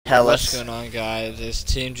Tell What's us. going on, guys? It's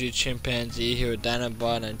Team G Chimpanzee here with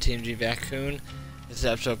Dinobot and Team G Raccoon. This is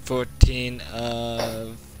episode 14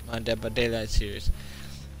 of my Dead by Daylight series.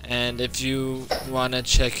 And if you want to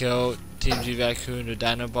check out Team G Raccoon or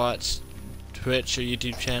Dinobot's Twitch or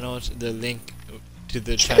YouTube channels, the link to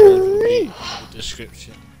the channel will be in the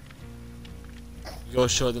description. Go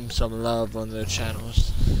show them some love on their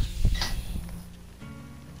channels.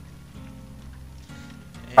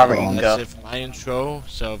 Robert, you can That's go. it for my intro.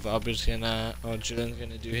 So Robert's gonna, or Julian's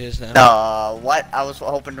gonna do his now. What? I was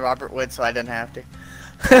hoping Robert would, so I didn't have to.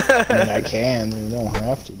 I mean, I can. You don't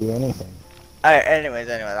have to do anything. Alright, anyways,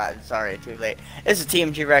 I'm sorry, too late. This is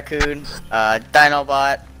Team G Raccoon,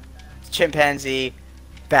 Dinobot, Chimpanzee,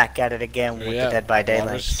 back at it again with the Dead by Daylight.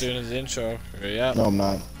 Robert's doing his intro. Hurry up. No, I'm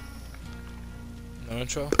not. No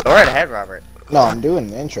intro? Go right ahead, Robert. No, I'm doing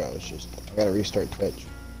the intro. It's just I gotta restart Twitch.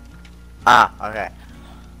 Ah, okay.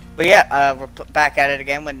 But yeah, we're back at it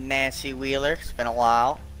again with Nancy Wheeler. It's been a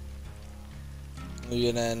while.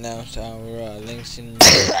 We're gonna announce our links in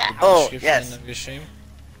the Oh, description yes. of your stream.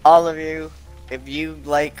 All of you, if you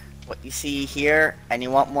like what you see here and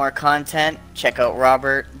you want more content, check out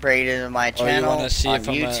Robert Braden and my Or you channel wanna see on it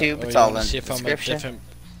from YouTube. or It's you all wanna in see the it from a description. different.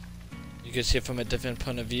 You can see it from a different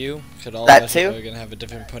point of view. Cause all That of us too? are gonna have a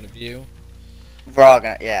different point of view. We're all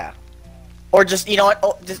gonna, yeah. Or just, you know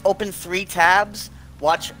what, just open 3 tabs,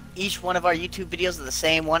 watch each one of our YouTube videos of the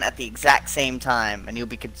same one at the exact same time, and you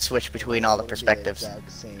can switch between all the perspectives. At the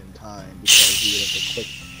exact same time because you have to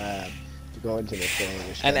click to go into the thing.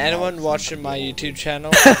 And anyone watching my YouTube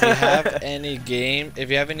channel, if you have any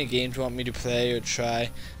games you want me to play or try,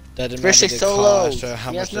 doesn't matter Especially the solos. cost or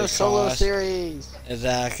how He much has no they solo cost. series.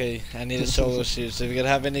 Exactly. I need a solo series. So if you could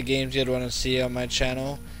have any games you'd want to see on my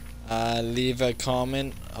channel, leave a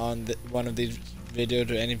comment on one of these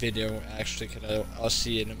videos or any video actually, cause I'll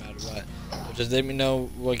see it no matter what. So just let me know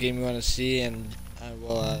what game you want to see, and I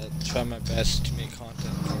will try my best to make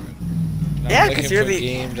content for it. And Yeah, I'm 'cause looking you're for the-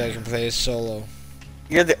 games I can play solo.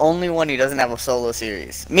 You're the only one who doesn't have a solo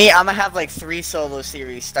series. Me, I'm gonna have like 3 solo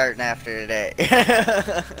series starting after today.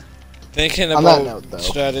 Thinking On that about note, though.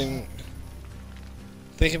 starting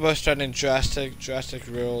Jurassic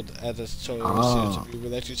World as a solo Oh. series. If you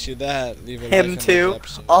would like to see that, leave a like Him on this too.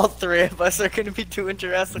 episode. All 3 of us are gonna be doing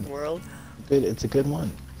Jurassic World. Good. It's a good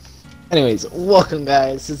one. Anyways, welcome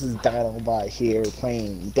guys. This is Dinobot here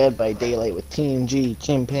playing Dead by Daylight with Team G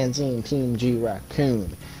Chimpanzee and Team G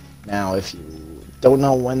Raccoon. Now, if you don't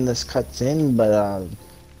know when this cuts in, but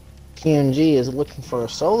TMG is looking for a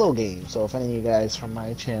solo game. So if any of you guys from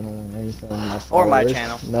my channel and anything, Or my followers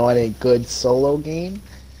channel. know any good solo game,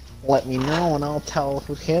 let me know and I'll tell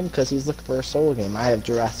him because he's looking for a solo game. I have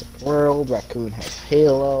Jurassic World. Raccoon has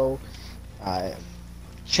Halo.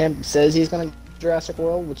 Chimp says he's gonna Jurassic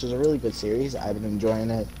World, which is a really good series. I've been enjoying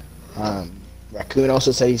it. Raccoon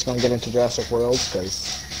also said he's gonna get into Jurassic World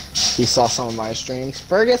because he saw some of my streams.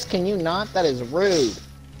 Fergus, can you not? That is rude.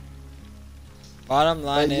 Bottom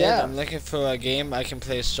line But is, yeah. I'm looking for a game I can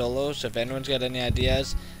play solo. So if anyone's got any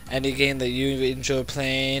ideas, any game that you enjoy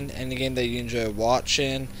playing, any game that you enjoy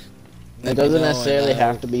watching, let It me doesn't know, necessarily and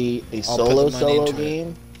have to be a I'll put the money solo into it.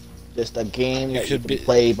 game. Just a game It that you could can be-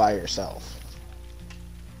 play by yourself.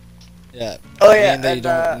 Yeah. Oh a yeah, game that you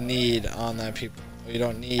and, don't need online people, or you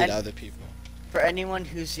don't need and- other people. for anyone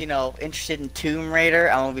who's, you know, interested in Tomb Raider,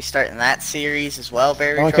 I'm gonna be starting that series as well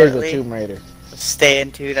very No one cares about shortly. Tomb Raider. Stay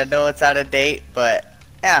tuned. I know it's out of date, but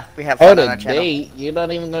yeah, we have Out fun on our of channel. date, you're not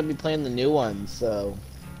even gonna be playing the new ones, so.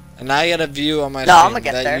 And I got a view on my No, stream. I'm gonna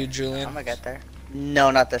get Is that there. you, Julian? I'm gonna get there. No,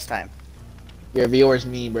 not this time. Your viewers,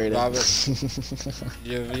 me, Brayden. Robert.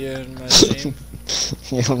 Your view on my stream?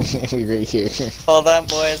 You're right here. Hold on,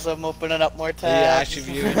 boys. I'm opening up more you tabs. actually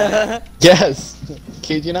viewing it? Yes!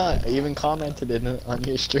 Kid you not, I even commented it on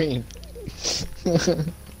your stream.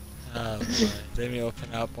 Oh boy. Let me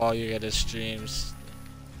open up all your guys' streams.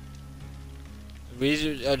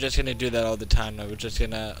 We are just gonna do that all the time now. We're just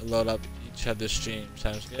gonna load up each other's streams.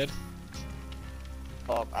 Sounds good?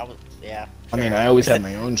 Oh, yeah. I mean, I always have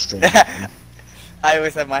my own stream. I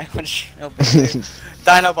always have my own open too.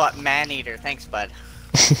 Dinobot Maneater. Thanks, bud.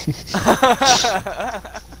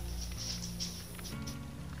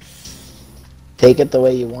 Take it the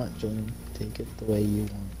way you want, Jim. Take it the way you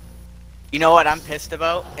want. You know what I'm pissed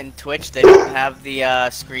about? In Twitch, they don't have the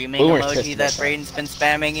screaming We weren't emoji pissed that about that. Braden's been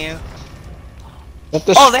spamming you. Not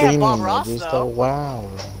the Oh, they have streaming Bob Ross, emojis, though. Wow.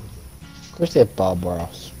 Of course they have Bob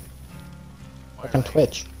Ross. On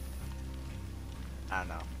Twitch. I don't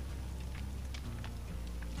know.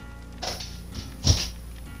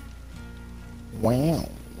 Wow.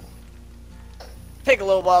 Take a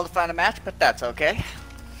little while to find a match, but that's okay.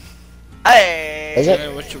 Hey! Is it?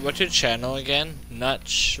 Julian, what's your channel again?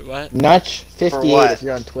 Nutch what? Nutch58 what? if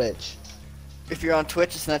you're on Twitch. If you're on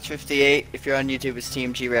Twitch, it's Nutch58. If you're on YouTube, it's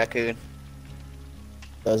Team G Raccoon.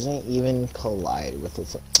 Doesn't even collide with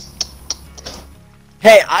its.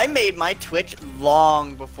 Hey, I made my Twitch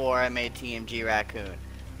long before I made TMG Raccoon.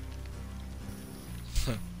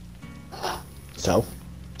 So?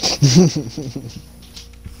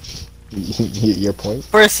 Your point?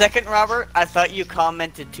 For a second, Robert, I thought you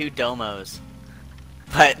commented 2 domos.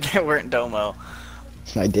 But they weren't domo.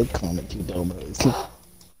 I did comment 2 domos.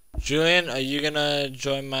 Julian, are you gonna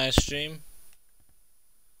join my stream?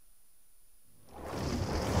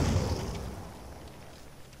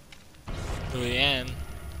 Julian.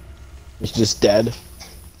 It's just dead.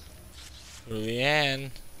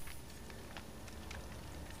 Julian.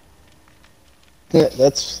 Yeah,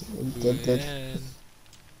 that's. Julian.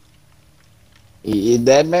 You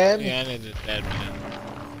dead, man? Julian is a dead man.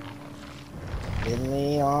 In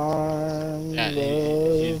the arms Yeah,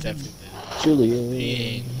 he's of definitely dead.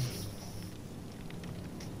 Julian.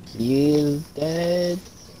 He is dead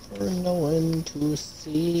for no one to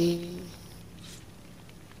see.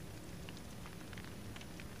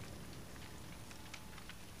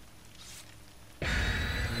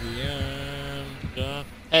 Julian.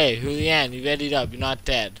 Hey, Julian, you readied up. You're not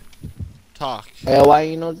dead. Talk. Hey, why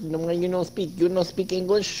you know speak? You know speak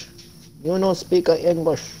English? You know speak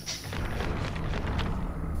English?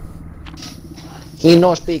 He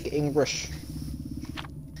no speak English.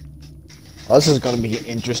 Well, this is gonna be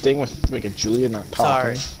interesting with freaking Julia not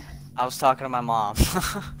talking. Sorry. I was talking to my mom.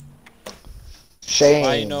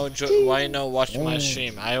 Shame. Why no watch my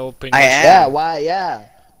stream? I opened. I your am. Yeah, why? Yeah.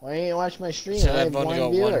 Why ain't you watch my stream? Said I I've have only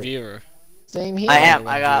got one one viewer. viewer. Same here. I Yeah, am.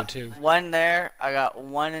 one I got viewer, too. one there, I got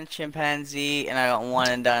one in Chimpanzee, and I got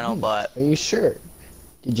one in Dino Butt. Are you sure?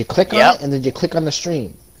 Did you click on Yep. it and did you click on the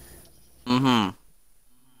stream? Mm-hmm.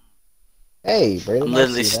 Hey, Brandon. I'm I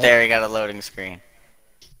literally see that. staring at a loading screen.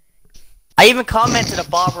 I even commented to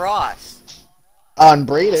Bob Ross. On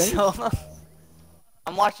Brayden. So,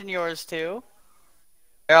 I'm watching yours too.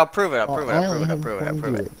 Here, I'll prove it. I'll prove it. I'll prove it. I'll prove it. I'll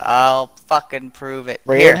prove it. I'll fucking prove it.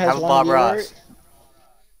 Brayden Here, has have a one Bob viewer. Ross.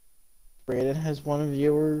 Brayden has one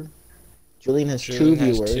viewer. Julian has Julian 2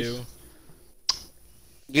 has viewers. 2.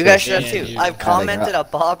 You guys should Yeah, have too. you- I've Adding commented up.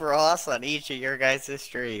 a Bob Ross on each of your guys'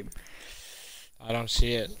 stream. I don't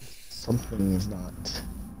see it. Something is not.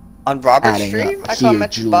 On Robert's Adding stream, up I here,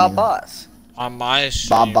 commented Bob Julian. Boss. On my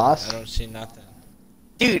stream, Boss? I don't see nothing.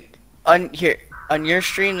 Dude, on your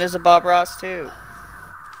stream, there's a Bob Ross too.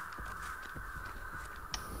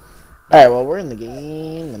 Alright, well, we're in the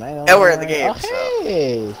game, and I don't Yeah, we're in the game, Oh,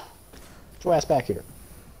 hey! Get your ass back here.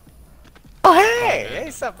 Oh hey, hey,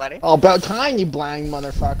 what's up, buddy? Oh, about time, you blind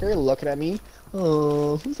motherfucker. Looking at me.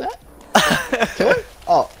 Oh, who's that? Killer?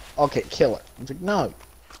 Oh, okay, killer. I was like, no.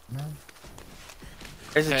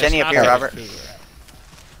 There's a Okay, Jenny it's up not here, a Robert. cougar.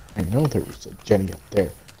 I know there was a Jenny up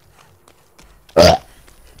there.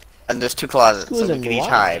 And there's 2 closets, so Who's we in can each what?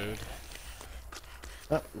 hide. Dude.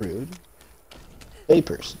 Not rude.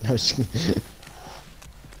 Vapors. No, just kidding.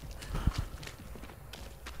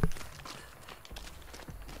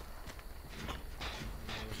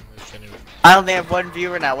 I only have 1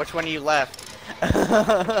 viewer now. Which one of you left?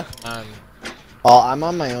 None. Oh, I'm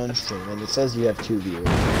on my own stream, and it says you have 2 viewers.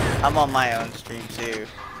 I'm on my own stream too.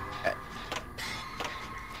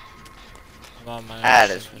 I'm on my own That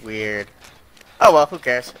is stream. weird. Oh well, who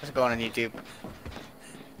cares? Let's go on YouTube.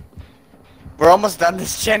 We're almost done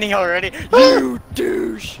this Jenny already. You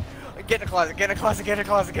douche! Get in the closet, get in the closet, get in the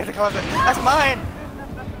closet, get in the closet. That's mine!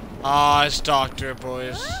 Aw, it's Doctor,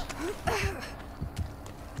 boys.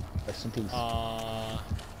 Rest in peace.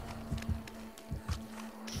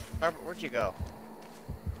 Robert, where'd you go?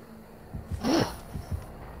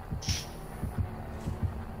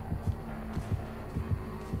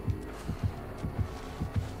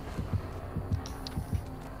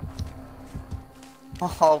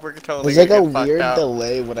 Oh, we're totally There's like a gonna get fucked weird up.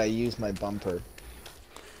 delay when I use my bumper.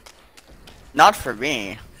 Not for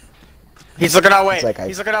me. He's looking our way. It's like I-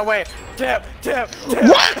 He's looking our way. Tip, tip, tip.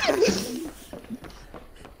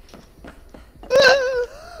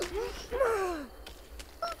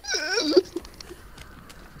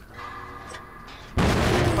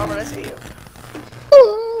 Robert, I see you.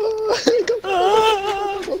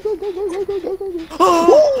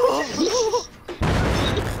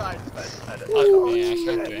 Fuck me, I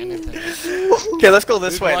can't do anything. Okay, let's go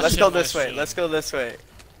this Who's way. Let's go watching my this way. stream? Let's go this way.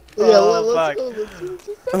 Yeah, Oh, let's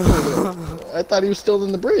fuck. go. I thought he was still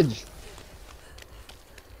in the bridge.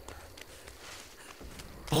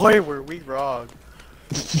 Boy, were we wrong.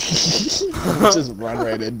 Just run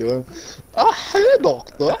right into him. Oh, hey,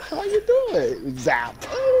 doctor. How you doing? Zap.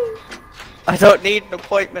 I don't need an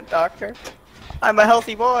appointment, doctor. I'm a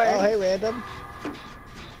healthy boy. Oh, hey, random.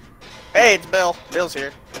 Hey, it's Bill. Bill's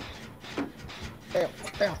here.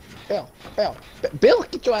 Bill. Bill,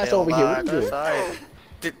 get your ass Bill over here. What by are you the doing? side.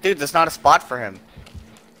 Dude, there's not a spot for him.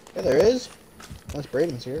 Yeah, there is. Unless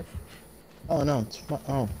Braden's here. Oh, no. It's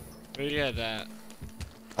oh. Where you at that?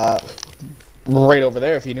 Right over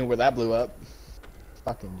there if you knew where that blew up.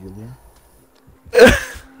 Fucking Julian.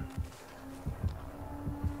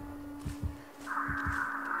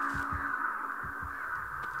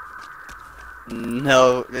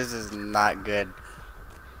 No, this is not good.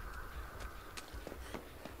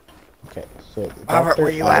 Okay, so the Robert, doctor,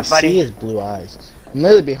 where you I at, buddy? see his blue eyes. I'm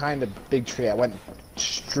literally behind a big tree. I went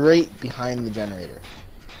straight behind the generator.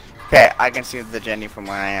 Okay, I can see the Jenny from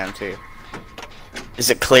where I am too. Is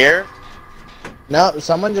it clear? No,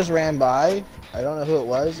 someone just ran by. I don't know who it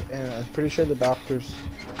was, and I'm pretty sure the doctor's...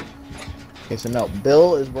 Okay, so no,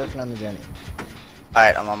 Bill is working on the Jenny.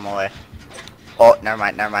 Alright, I'm on my way. Oh, never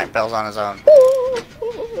mind. Bill's on his own.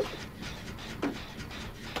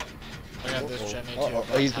 I got this Jenny too. Oh,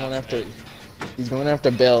 he's going after... He's going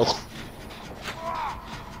after Bill.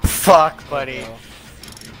 Fuck, buddy.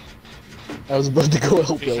 I was about to go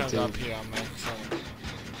help He Bill comes too. up here on my phone.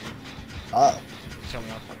 Oh, He's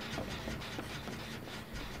coming up here.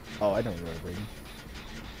 oh, I know where Braden.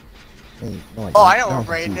 Hey, no, Oh, I know don't. where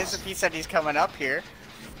Braden No, is if he said he's coming up here.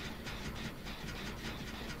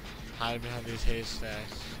 Hide behind these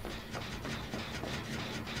haystacks.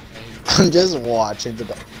 I'm just watching the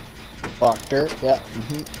doctor. Yeah.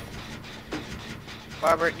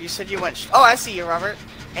 Robert, you said you went. Oh, I see you, Robert.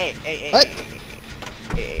 Hey. What?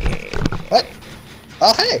 Hey. What?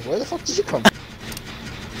 Oh, hey, where the fuck did you come from?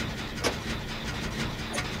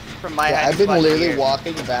 From my Yeah, hiding I've been spot literally here.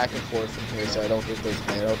 walking back and forth from here so I don't get those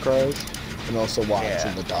arrow crows. And also watching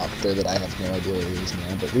Yeah. the doctor that I have no idea where he is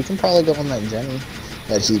now. But we can probably go on that Jenny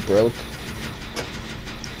that he broke.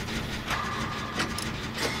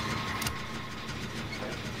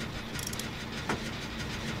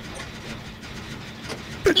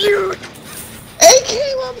 You. It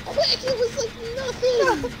came up quick! It was like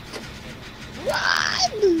nothing!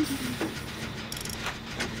 Run!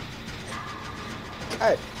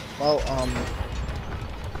 Alright, well,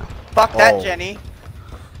 Fuck that, Oh. Jenny.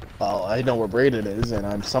 well, I know where Braden is, and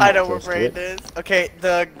I'm somewhat I know where close to it. Braden is. Okay,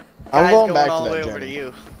 the I'm guy's going back to all the that way over to Jenny.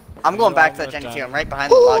 you. I'm going back to that Jenny too. I'm right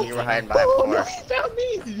behind the log you were hiding behind Oh, no, before. he found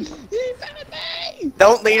me! He found me!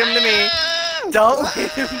 Don't lead him to me. Ah! Don't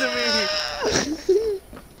lead him to me.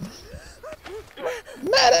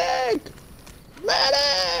 Medic!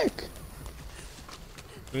 Medic!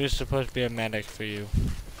 We're supposed to be a medic for you.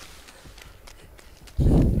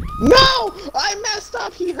 No! I messed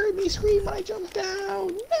up! He heard me scream when I jumped down!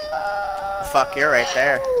 No! Fuck, you're right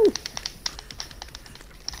there.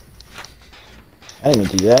 I didn't mean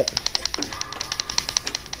to do that.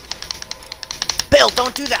 Bill,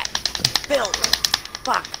 don't do that. Bill.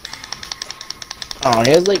 Fuck. Oh,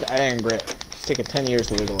 he has like iron grip. It's taking 10 years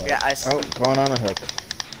to wiggle out. Yeah, I Oh, going on a hook.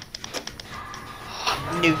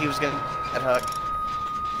 knew he was gonna get hooked.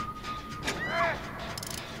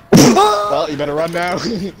 Well, you better run now.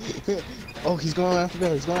 Oh, he's going after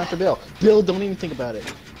Bill. He's going after Bill. Bill, don't even think about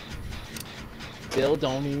it. Bill,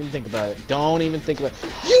 don't even think about it. Don't even think about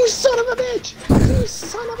it. You son of a bitch! You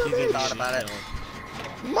son of a He bitch! thought about it.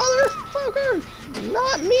 Motherfucker!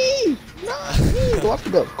 Not me! Not me! Go after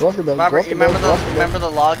Bill. Go after Bill. Go Robert, after you Bill. remember Go after Bill.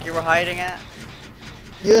 the log you were hiding at?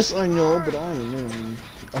 Yes, I know, but I know.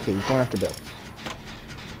 Okay, he's going after Bill.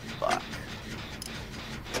 Fuck.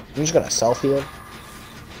 I'm just gonna self-heal.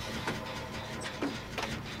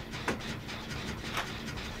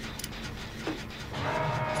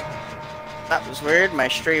 That was weird. My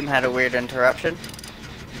stream had a weird interruption.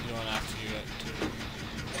 He's going after you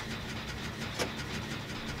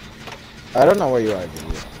too. I don't know where you are, dude.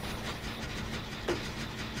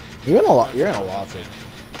 You're in a lot. You're in a lot.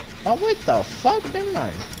 Oh, what the fuck? Never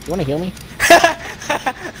mind. You wanna heal me?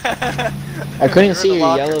 I couldn't You're see the your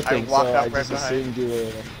locker. yellow I thing, so walked I up right just behind. assumed you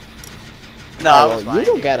were. No, I Oh, was well, you behind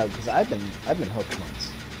go you. get him, because I've been hooked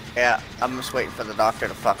once. Yeah, I'm just waiting for the doctor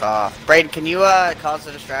to fuck off. Braden, can you cause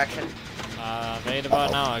a distraction? Right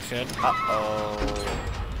about now I could. Uh-oh.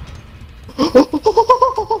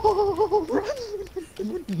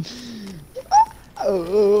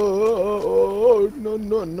 Oh,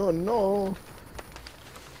 no.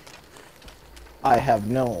 I have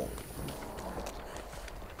no.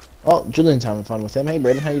 Oh, Julian's having fun with him. Hey,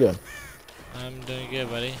 Braden, how you doing? I'm doing good,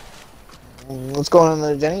 buddy. What's going on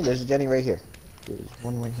there, Jenny? There's a Jenny right here. There's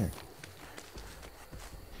one right here.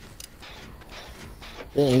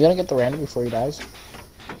 You gonna get the random before he dies?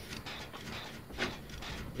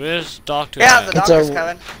 Where's Doctor? Yeah, the at? doctor's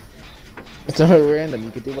coming. It's a random.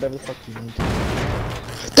 You can do whatever the fuck you need to.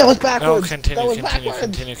 That was No, backwards. continue, that was continue, backwards.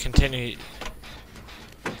 continue, continue.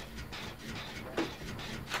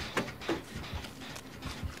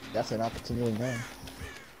 Definitely not continuing there.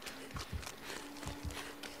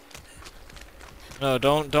 No,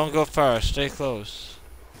 don't go far. Stay close.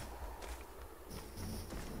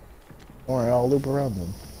 Don't worry, I'll loop around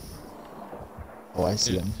them. Oh, I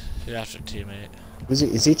see him. You're after teammate.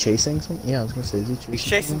 Is he chasing something? Yeah, I was gonna say, is he chasing? He's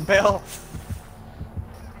chasing something? Bill.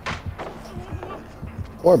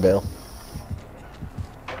 Or Bill.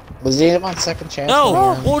 Was he him on second chance? No!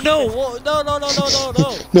 Yeah. Oh no! Oh, no! No! No! No! No!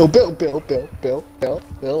 No! No,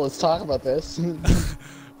 Bill. Let's talk about this.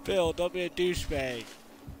 Bill, don't be a douchebag.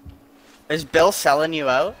 Is Bill selling you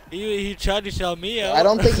out? He tried to sell me out. I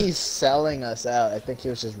don't think he's selling us out. I think he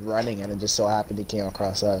was just running it and just so happened he came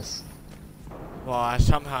across us. Well,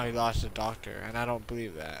 somehow he lost the doctor, and I don't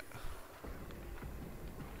believe that.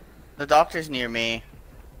 The doctor's near me.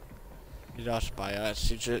 He lost by us.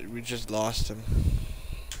 We just lost him.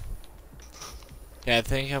 Yeah, I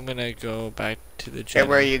think I'm gonna go back to the gym. Hey,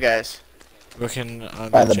 where are you guys? Working on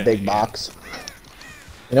By the gym big again. box.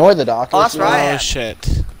 You know where the doctor Oh, is? that's right. Oh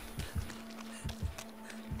shit.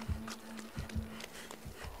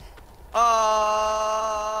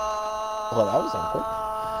 Oh, that was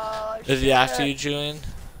awkward. Is he after you, Julian?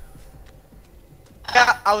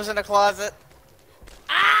 Yeah, I was in a closet.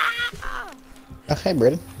 Okay,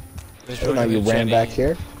 Braden. He's I didn't know working you with ran Jenny. back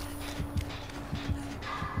here.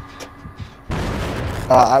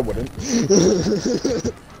 I wouldn't.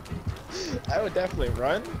 I would definitely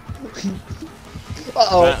run.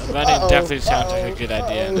 Uh-oh. Running definitely sounds like a good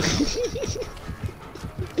idea.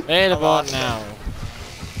 Right about now.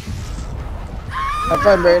 Have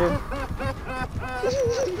fun, Braden.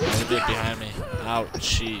 He's a bit behind me. Ouch,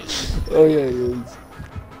 jeez. Oh yeah, he is.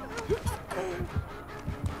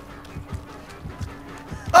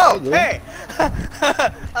 Oh, Hey, hey!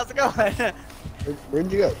 How's it going?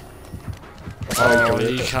 Where'd you go? Oh,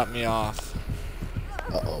 he cut me off.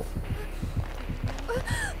 Uh-oh.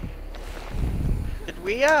 Did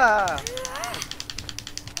we,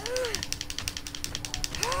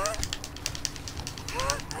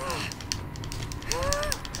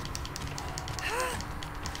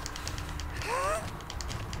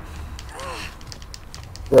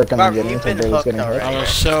 Working on Mark, getting you've until been Braden's getting hooked hurt. I already. was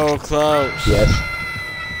so close. Yes.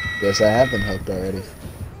 Yes, I have been hooked already.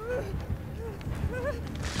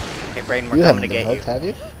 Hey, Braden, we're You haven't coming to been get hooked, you. have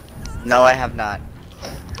you? No, I have not.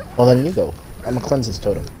 Well, then you go. I'm gonna cleanse his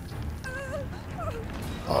totem.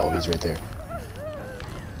 Oh, he's right there.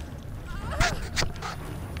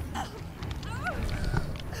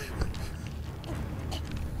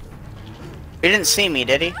 He didn't see me,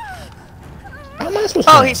 did he? How am I supposed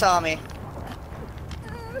to Oh, know? he saw me.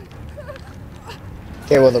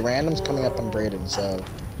 Okay, well, the random's coming up on Braden, so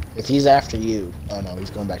if he's after you... Oh, no, he's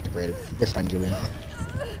going back to Braden. You're fine, Julian.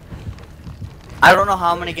 I don't know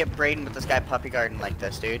how I'm gonna get Braden with this guy Puppy Garden like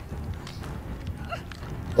this, dude.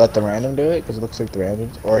 Let the random do it, because it looks like the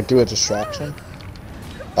random... Or do a distraction.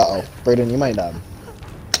 Uh-oh. Braden, you might,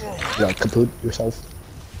 kaput yourself.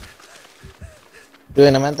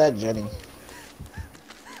 Julian, I meant that Jenny.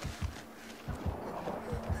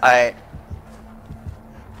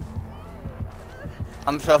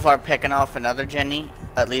 I'm so far picking off another Jenny.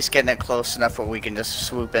 At least getting it close enough where we can just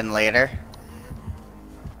swoop in later.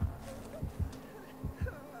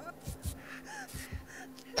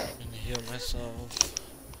 I'm gonna heal myself.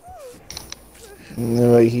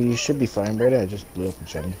 No, he should be fine, Braden. I just blew up a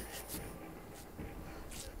Jenny.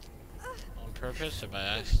 On purpose or by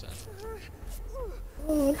accident?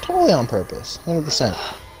 Totally on purpose. 100%.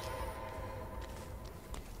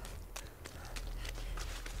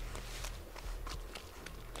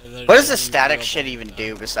 What does the static shit even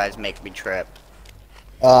do besides make me trip?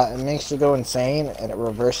 It makes you go insane, and it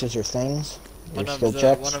reverses your things. Your skill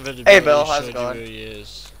checks. One of his Hey, Bill, abilities how's it showed going? you who he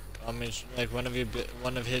is. I mean, like one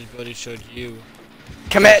of his abilities showed you.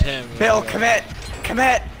 Commit! him, Bill, like, commit!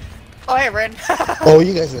 Commit! Oh, hey, Ren. Oh,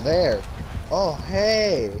 you guys are there. Oh,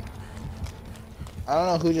 hey. I don't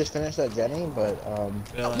know who just finished that Jenny, but,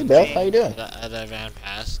 Bill hey, and Bill, Jane. how you doing? As I ran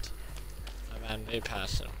past. I ran way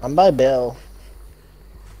past him. I'm by Bill.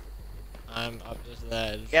 I'm up this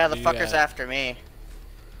ledge. Yeah, the You fucker's at- after me.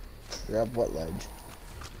 You're up what ledge?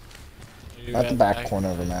 you At the at back corner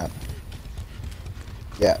of the map.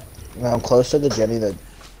 Yeah. Now I'm close to the Jenny that,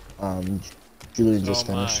 Julian just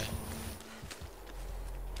So am I. finished.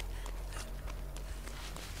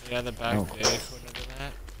 You at the back Oh. corner of the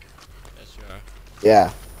map? Yes, you are.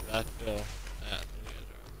 Yeah. That's Bill. Yeah,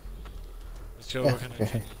 Let's go Yeah, work on a okay.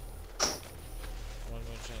 Jenny. One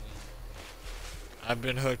more Jenny. I've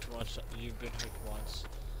been hooked once. You've been hooked once.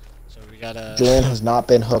 So we gotta. Julian has not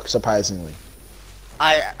been hooked, surprisingly.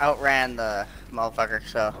 I outran the motherfucker,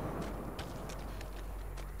 so.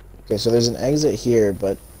 Okay, so there's an exit here,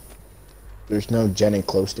 but there's no Jenny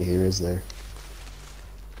close to here, is there?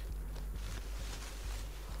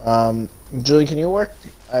 Julian, can you work?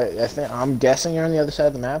 I think I'm guessing you're on the other side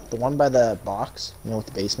of the map, the one by the box, you know, with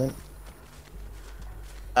the basement.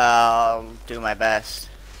 I'll do my best.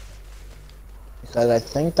 Because I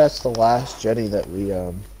think that's the last jetty that we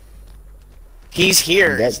He's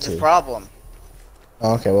here. Get It's the to. problem.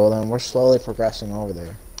 Okay, well then we're slowly progressing over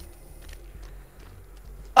there.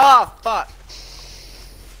 Oh fuck!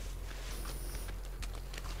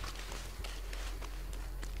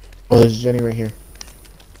 Oh, there's a Jenny right here.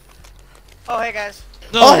 Oh hey guys.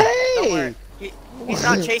 No! Oh, hey! Don't worry. He's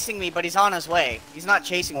not chasing me, but he's on his way. He's not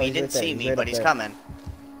chasing me. Oh, He he's didn't right there. see He's me, right but up he's there. coming.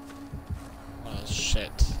 Oh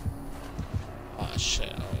shit. Oh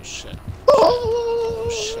shit. Oh shit. Oh, Oh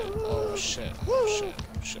shit. Oh shit. Oh shit.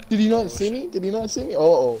 Oh shit. Did he Oh, not see shit. me? Did he not see me?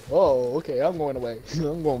 Oh, okay, I'm going away.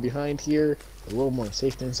 I'm going behind here. A little more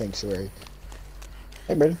safety and sanctuary.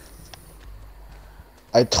 Hey, Brandon.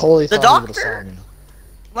 I totally The thought he would have doctor? saw me.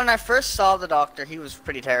 When I first saw the doctor, he was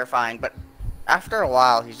pretty terrifying, but after a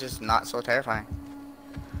while, he's just not so terrifying.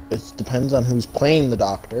 It depends on who's playing the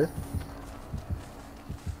doctor.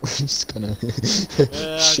 We're just gonna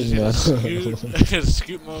I'm shimmy just on. gonna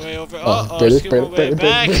scoot my way over. Oh, Oh, Brandon, scoot my way Brandon,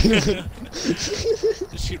 back. Brandon.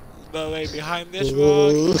 Scoot my way behind this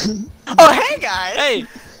rock. Oh hey guys! Hey!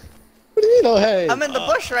 What do you mean, oh hey? I'm in the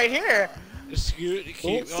bush right here. Scoot,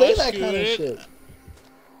 keep Don't say on that kind of scooting. shit.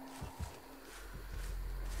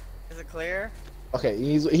 Is it clear? Okay,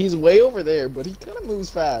 he's way over there, but he kind of moves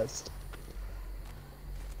fast.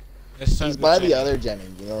 Let's start He's the by the Jenny. other Jenny,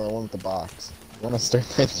 you know, the one with the box. You wanna start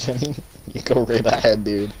that Jenny? You go right ahead,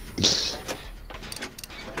 dude.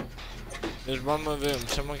 There's one more room.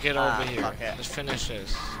 Someone get over here. fuck it. Let's finish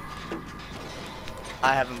this.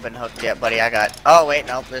 I haven't been hooked yet, buddy. I got. Oh wait,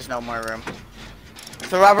 nope. There's no more room.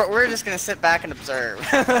 So Robert, we're just gonna sit back and observe.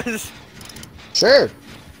 Sure.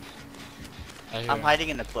 I hear I'm him. hiding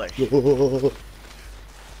in the bush.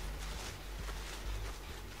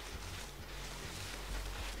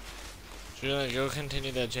 Julian, go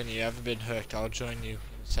continue that Jenny. You haven't been hooked. I'll join you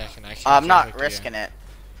in a second. I can't I'm get not hooked risking again. it.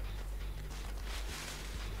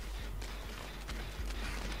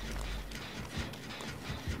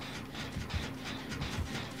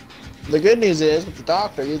 The good news is, with the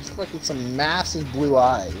doctor, he's fucking some massive blue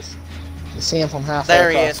eyes. You see him from halfway There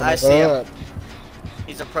he across is, the I map. see him.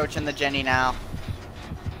 He's approaching the Jenny now.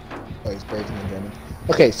 Oh, he's breaking the Jenny.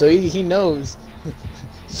 Okay, so he knows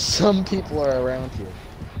some people are around here.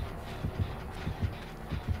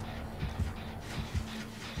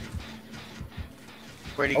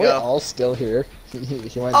 Where'd he Are we go? all still here?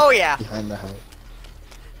 He went Oh yeah. behind the house.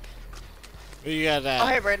 Where you got that? Oh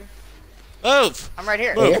hey, Braden. Move! I'm right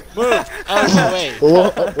here. Move! Move! Out of the way!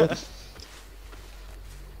 Whoa.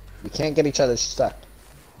 We can't get each other stuck.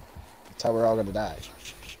 That's how we're all gonna die.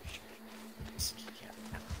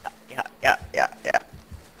 Yeah.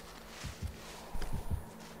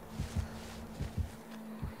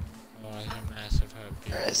 Oh, I hear massive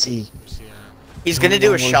heartbeat. Where is he? Where's he at? He's gonna I do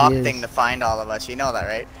don't a know where shock he is. thing to find all of us. You know that,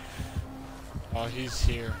 right? Oh, he's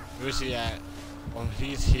here. Where's he at? Oh,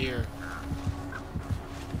 he's here.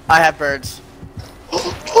 I have birds.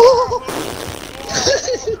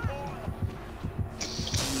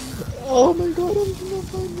 Oh my god, I'm gonna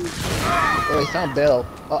find you. Oh, he found Bill.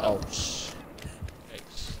 Uh-oh.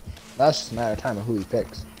 Thanks. That's just a matter of time of who he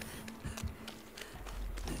picks.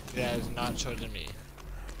 That has not chosen me.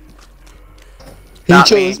 He Not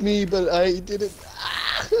chose me. me, but I didn't.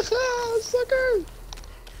 Sucker!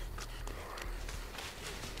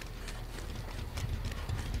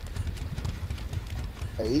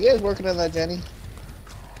 Are you guys working on that, Jenny?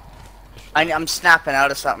 I'm snapping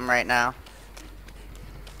out of something right now.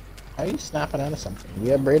 How are you snapping out of something?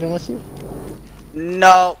 You have Brayden with you?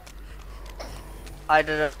 No. I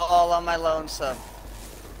did it all on my lonesome. How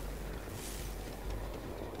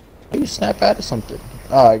do you snap out of something?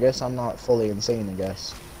 Oh, I guess I'm not fully insane, I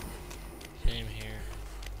guess. Same here.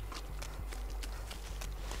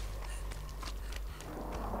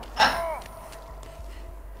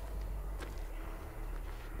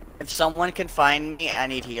 If someone can find me, I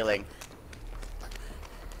need healing.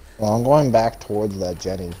 Well, I'm going back towards that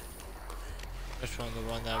Jenny. Which one?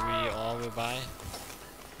 The one that we all were by?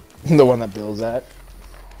 The one that Bill's at.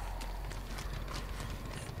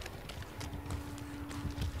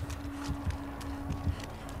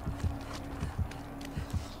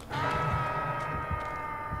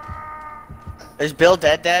 Is Bill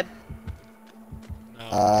dead?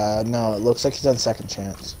 No. No, it looks like he's on second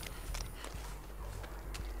chance.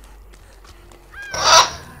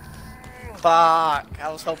 Fuck! I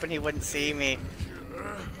was hoping he wouldn't see me.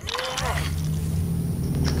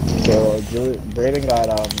 Okay, well, Brayden got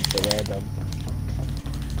the random.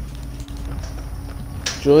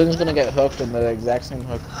 Julian's gonna get hooked in the exact same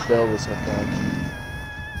hook Bill was hooked on.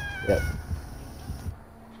 Yep.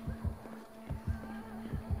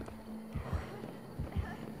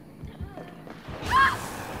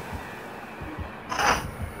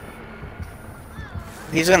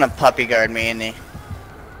 He's gonna puppy guard me, isn't he?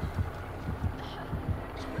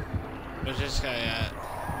 Where's this guy at?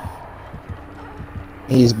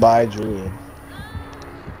 He's by Julian.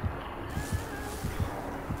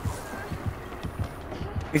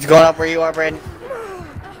 He's going up where you are, Braden.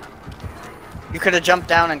 You could have jumped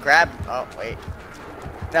down and grabbed. Oh, wait.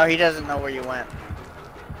 No, he doesn't know where you went.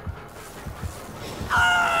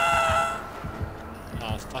 Oh,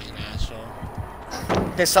 fucking asshole.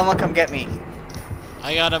 Hey, someone come get me.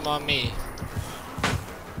 I got him on me.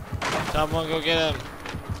 Someone go get him.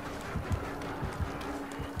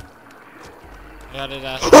 I got it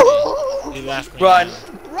after me. He left me. Run. now.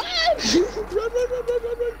 Run! Run!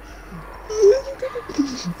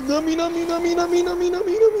 Nummy, nummy, nummy, nummy, nummy, nummy,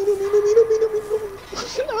 nummy, nummy, nummy, nummy, nummy, nummy.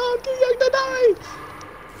 I'm too young to die.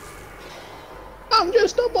 I'm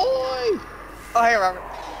just a boy. Oh, hey, Robert.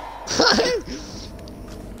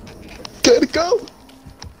 Gotta go.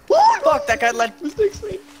 Fuck, that guy led. Mistakes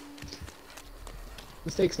made.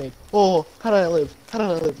 Mistakes made. Oh, how did I live? How did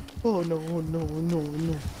I live? Oh no, no, no,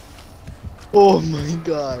 no. Oh my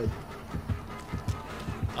god.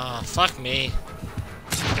 Oh, fuck me.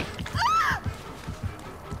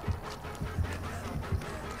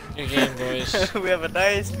 Good game, boys. We have a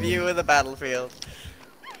nice view of the battlefield.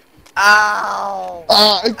 Ow!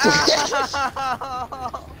 Ah!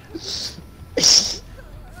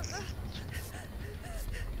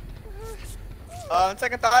 Ow!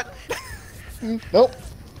 Second thought. Nope.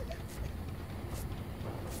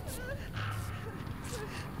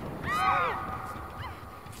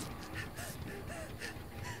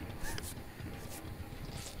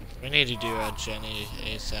 We need to do a Jenny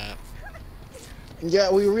ASAP.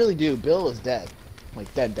 Yeah, we really do. Bill is dead.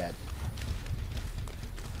 Like, dead.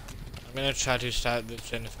 I'm gonna try to start the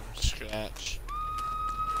Jenny from scratch.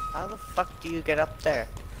 How the fuck do you get up there?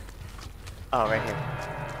 Oh, right here.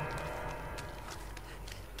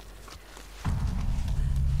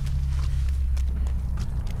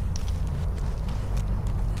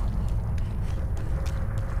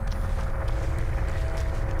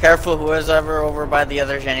 Careful, whoever's ever over by the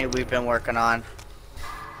other Jenny we've been working on.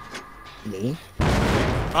 Me?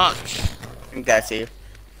 Fuck! I think that's you.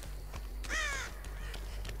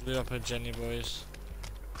 Blew up a Jenny, boys.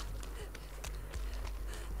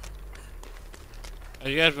 Are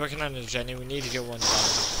you guys working on the Jenny? We need to get one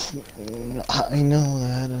done. I know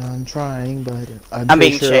that, and I'm trying, but I'm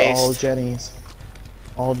being pretty sure chased.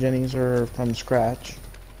 all Jennies are from scratch.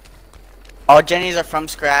 All Jennies are from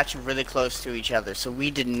scratch and really close to each other, so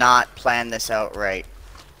we did not plan this out right.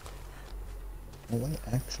 Oh wait,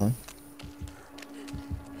 actually.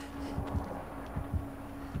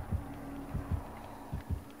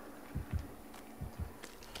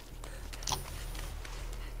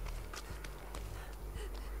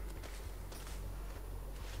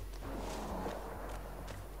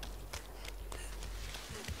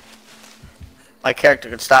 My character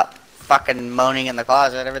could stop fucking moaning in the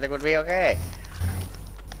closet, everything would be okay.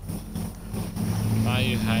 Why are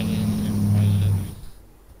you hiding in private?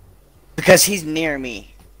 Because he's near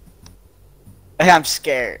me. And I'm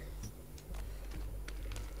scared.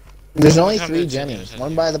 There's only How 3 many Jennies. Jennies?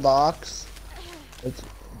 One by the box.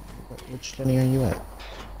 Which Jenny are you at?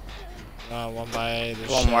 One by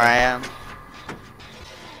the One shed. where I am.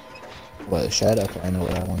 What, shed? Okay, I know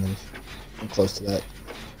where that one is. I'm close to that.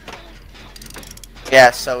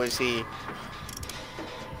 Yeah, so is he.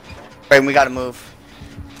 Right, we gotta move.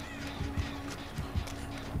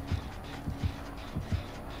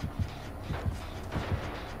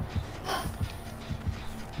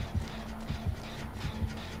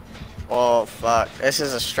 Oh fuck, this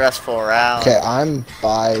is a stressful round. Okay, I'm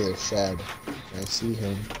by the shed. I see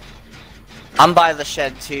him. I'm by the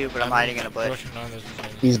shed too, but I'm hiding in a bush. Working on this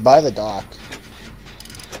Jenny. He's by the dock.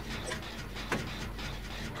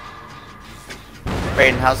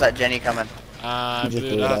 Brayden, how's that Jenny coming? I He just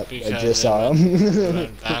blew it up because I just saw it him.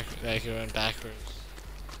 went back, like it went backwards.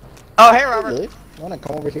 Oh, hey Robert! Really? You wanna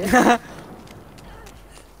come over here? Yeah,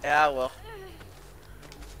 I will.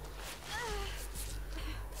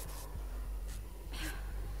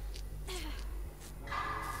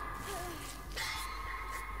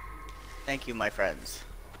 Thank you, my friends.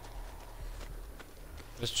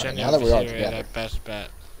 This Jenny now that over we're all here together. at best bet.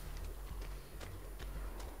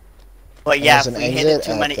 But And yeah, there's if an we hit it exit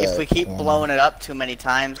too at many, if the we keep corner. blowing it up too many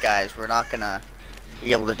times, guys, we're not gonna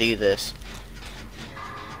be able to do this.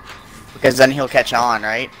 Because then he'll catch on,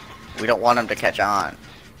 right? We don't want him to catch on.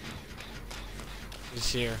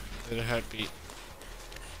 He's here with a heartbeat.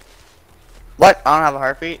 What? I don't have a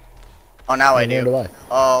heartbeat? Oh, now I Neither do. do I.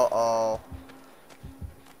 Oh.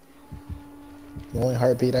 The only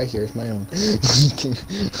heartbeat I hear is my own.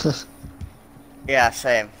 Yeah,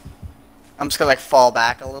 same. I'm just gonna like fall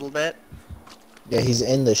back a little bit. Yeah, he's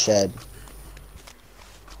in the shed.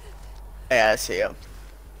 Yeah, I see him.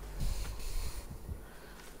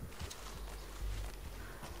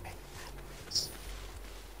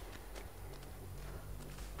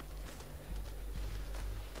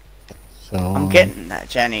 So I'm getting that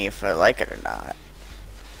Jenny if I like it or not.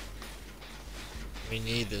 We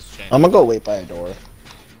need this Jenny. I'm gonna go wait by a door.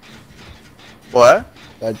 What?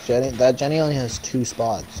 That Jenny only has 2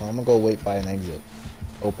 spots, so I'm gonna go wait by an exit.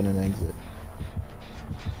 Open an exit.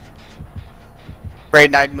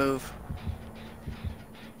 Braden, I'd move.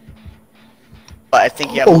 But I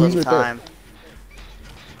think you have Oh, a he's little right there. time.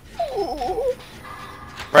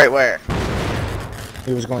 Right where?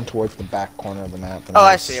 He was going towards the back corner of the map. and Oh,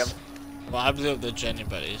 I was- see him. Well, I blew up the Jenny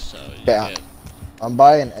buddy, so you Yeah. get. I'm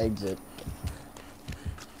by an exit.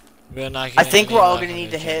 We're not I getting think any we're all luck gonna on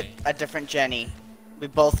need the to hit Jenny. a different Jenny. We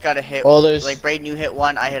both gotta hit. Well, there's Like Braden, you hit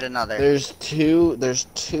one, I hit another. there's two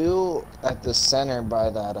at the center by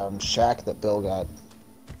that shack that Bill got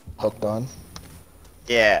hooked on.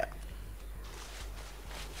 Yeah.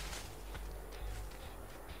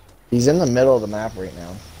 He's in the middle of the map right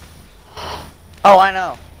now. Oh, I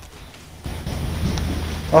know.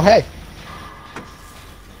 Oh hey.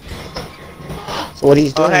 So what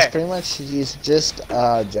he's doing is hey. pretty much he's just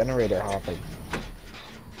generator hopping.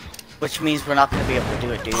 Which means we're not gonna be able to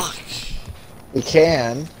do it, dude. We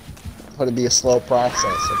can, but it'd be a slow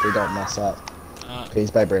process if we don't mess up. Okay, he's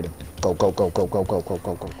vibrating. Go go go go go go go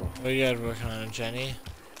go go go. What you guys working on, a Jenny?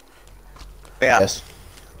 Yeah. Yes.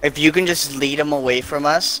 If you can just lead him away from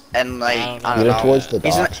us and like I don't I Get don't him know. towards the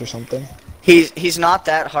He's docks or something. He's not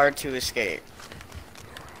that hard to escape.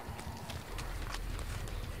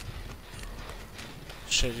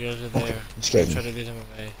 Shit, you guys are there. just kidding. Try to lead him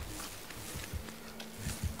away.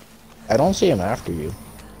 I don't see him after you.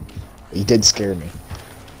 He did scare me.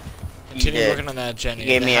 Continue did. working on that Jenny. You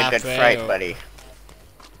gave Is me it a good halfway fright, or- buddy.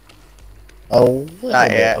 Oh, a little Not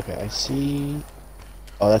bit. yet. Okay, I see.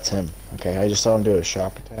 Oh, that's him. Okay, I just saw him do a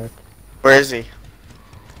shock attack. Where is he?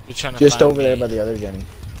 You're trying to Just find over there me. by the other Jenny.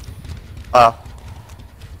 Oh.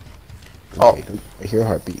 Oh. Okay, I hear a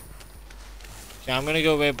heartbeat. Yeah, I'm gonna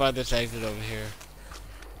go right by this exit over here.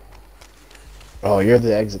 Oh, you're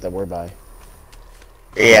the exit that we're by.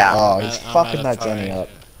 Yeah. Oh, he's I'm fucking at that a far Jenny up.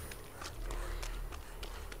 exit.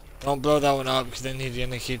 Don't blow that one up, because then he's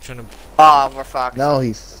gonna keep trying to. Oh, we're fucked. No,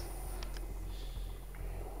 he's.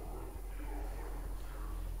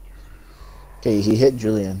 Okay, he hit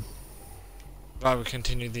Julian. Robert,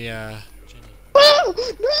 continue the Jenny. No!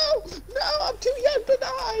 No! No! I'm too young to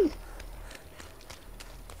die!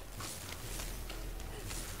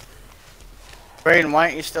 Braden, why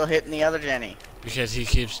aren't you still hitting the other Jenny? Because he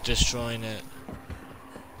keeps destroying it.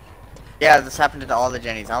 Yeah, this happened to all the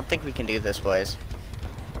Jennies. I don't think we can do this, boys.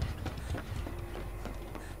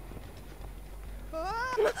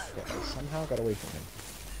 Yeah, I somehow got away from him.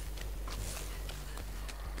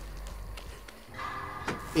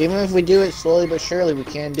 Even if we do it slowly but surely, we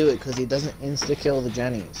can do it because he doesn't insta-kill the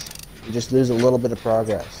Jennies. We just lose a little bit of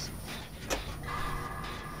progress.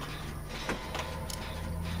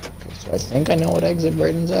 Okay, so I think I know what exit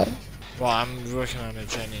Braden's at. Well, I'm working on a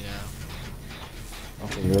Jenny now.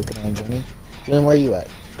 Okay, you're looking on Jenny. Julian, where are you at?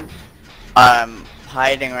 I'm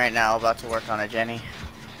hiding right now, about to work on a Jenny.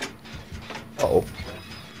 Uh-oh.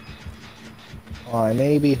 I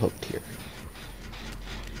may be hooked here.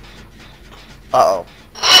 Uh-oh.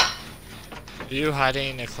 Are you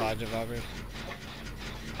hiding in a closet, Robert?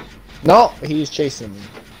 No, he's chasing me.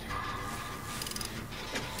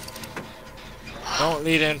 Don't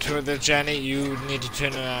lead into the Jenny, you need to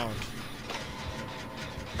turn around.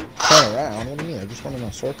 Turn around? What do you mean? I just went in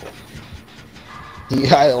a circle.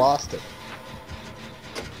 Yeah, I lost it.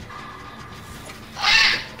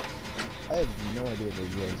 I have no idea where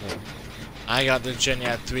you guys are. I got the Jenny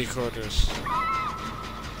at 3/4.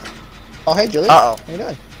 Oh, hey, Julian. Uh-oh. How you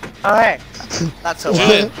doing? Oh, hey. Not so well.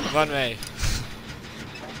 Julian, run away.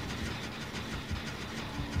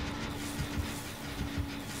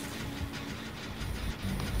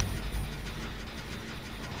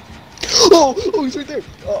 Oh, he's right there.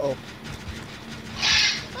 Uh-oh.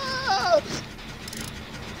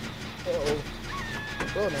 Uh-oh.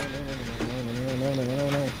 Oh, no.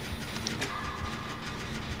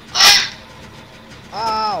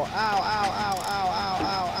 Ow.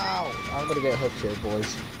 I'm gonna get hooked here,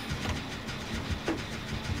 boys.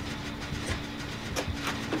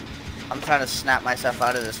 I'm trying to snap myself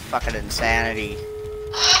out of this fucking insanity.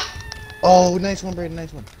 Oh, nice one, Brayden,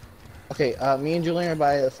 nice one. Okay, me and Julian are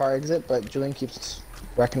by the fire exit, but Julian keeps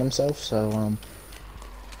wrecking himself, so,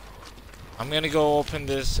 I'm gonna go open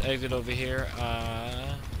this exit over here.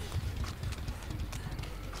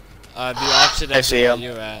 The opposite I exit see that him.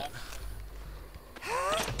 you're at.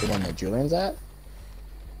 the one that Julian's at.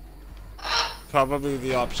 Probably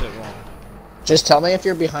the opposite one. Just tell me if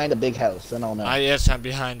you're behind a big house, then I'll know. Yes, I'm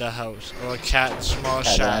behind a house. Or a small Okay,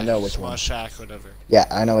 then shack. I know which small one. shack, whatever. Yeah,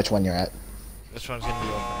 I know which one you're at. This one's gonna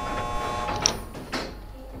be open.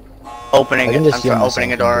 Opening I can it. just I'm heal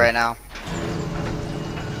opening a myself door in right now.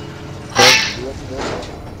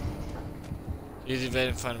 He's right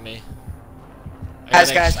in front of me.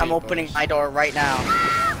 Guys, I'm opening my door right now.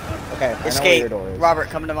 Okay, I know where Escape. your door is. Robert,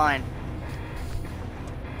 come to mine.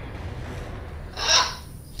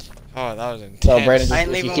 Oh, that was intense. So, Brayden, I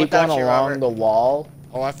ain't if you leaving keep going without you, along Robert. the wall,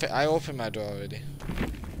 Oh, I opened my door already.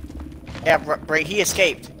 Yeah, he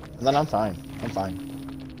escaped. then I'm fine. I'm fine.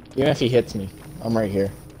 Even if he hits me, I'm right here.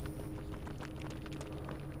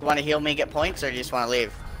 You want to heal me, get points, or do you just want to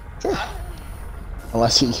leave?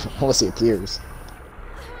 Unless he appears.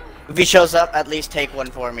 If he shows up, at least take one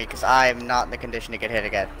for me, because I am not in the condition to get hit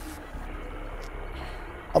again.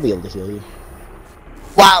 I'll be able to heal you.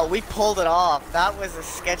 Wow, we pulled it off. That was a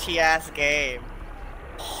sketchy ass game.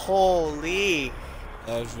 Holy.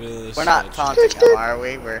 That was really We're not sketchy. taunting him, are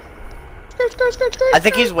we? I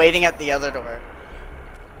think he's waiting at the other door.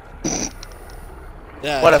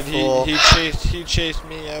 Yeah, What a and fool. He chased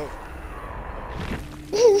me out.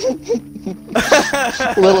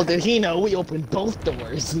 Little did he know, we opened both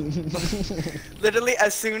doors. Literally,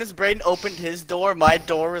 as soon as Brayden opened his door, my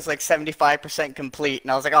door was like 75% complete,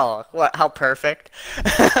 and I was like, oh, what? How perfect.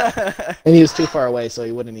 And he was too far away, so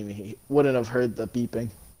he wouldn't have heard the beeping.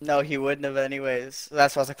 No, he wouldn't have anyways.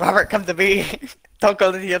 That's why I was like, Robert, come to me. Don't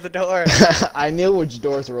go to the other door. I knew which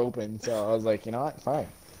doors were open, so I was like, you know what, fine.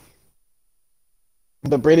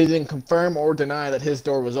 But Brady didn't confirm or deny that his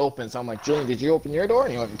door was open, so I'm like, Julian, did you open your door?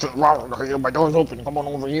 And he went, Robert, my door's open, come on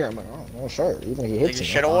over here. I'm like, oh, well, sure, even if he You hits me.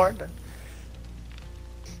 should have warned.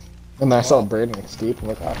 And then I saw Brady escape, I'm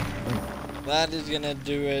like, oh. That is gonna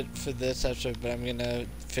do it for this episode, but I'm gonna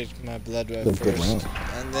fix my blood web That's a good first. round.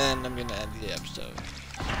 And then I'm gonna end the episode.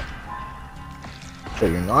 So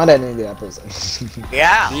you're not ending the episode.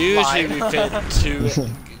 Yeah. Usually fine. we fit two.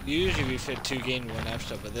 Usually we fit 2 games in one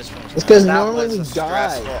episode, but this one's It's not. because That normally was we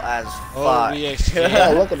stressful die. as Oh, fuck. we escaped. Yeah,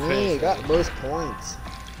 look at me, got most points.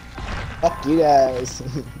 Fuck you guys.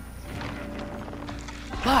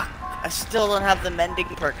 Fuck. I still don't have the mending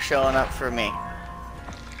perk showing up for me.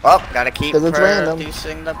 Well, gotta keep 'Cause it's random.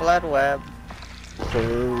 producing the blood web.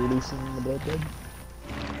 Producing the blood web.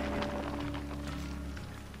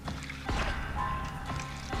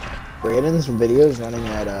 Brayden's video is running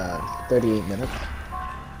at 38 minutes.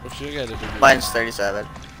 What's your guys' video? Mine's 37.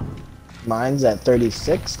 Mine's at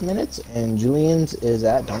 36 minutes, and Julian's is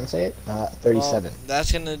at, don't say it, 37. Well,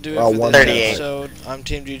 that's gonna do it Well, for one this 38. episode. I'm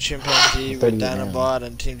Team G Chimpanzee with 38 Dinobot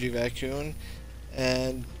and Team G Raccoon.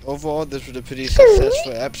 And overall, this was a pretty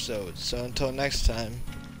successful episode. So until next time,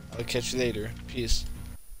 I'll catch you later. Peace.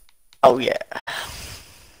 Oh yeah.